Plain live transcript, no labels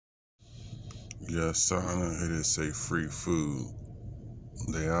Yeah, sign here to say free food.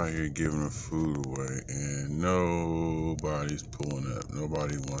 They out here giving the food away, and nobody's pulling up.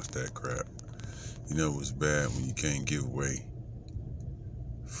 Nobody wants that crap. You know what's bad when you can't give away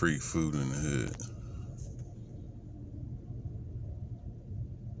free food in the hood.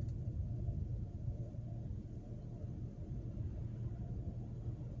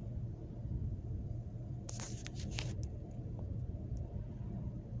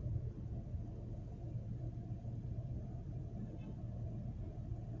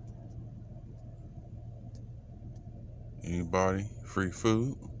 Anybody? Free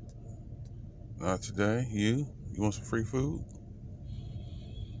food? Not today. You? You want some free food?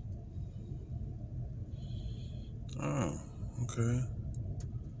 Oh, okay.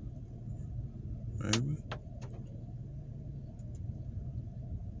 Maybe.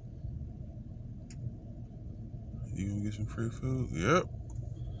 You gonna get some free food? Yep.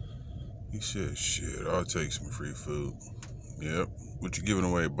 He said, shit, I'll take some free food. Yep. What you giving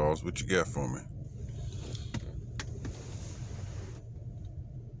away, boss? What you got for me?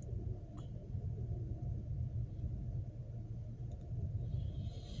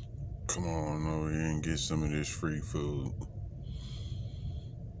 Come on over here and get some of this free food.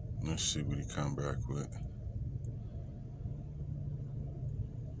 Let's see what he come back with.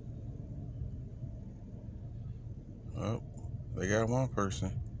 Oh, they got one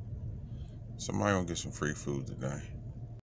person. Somebody gonna get some free food today.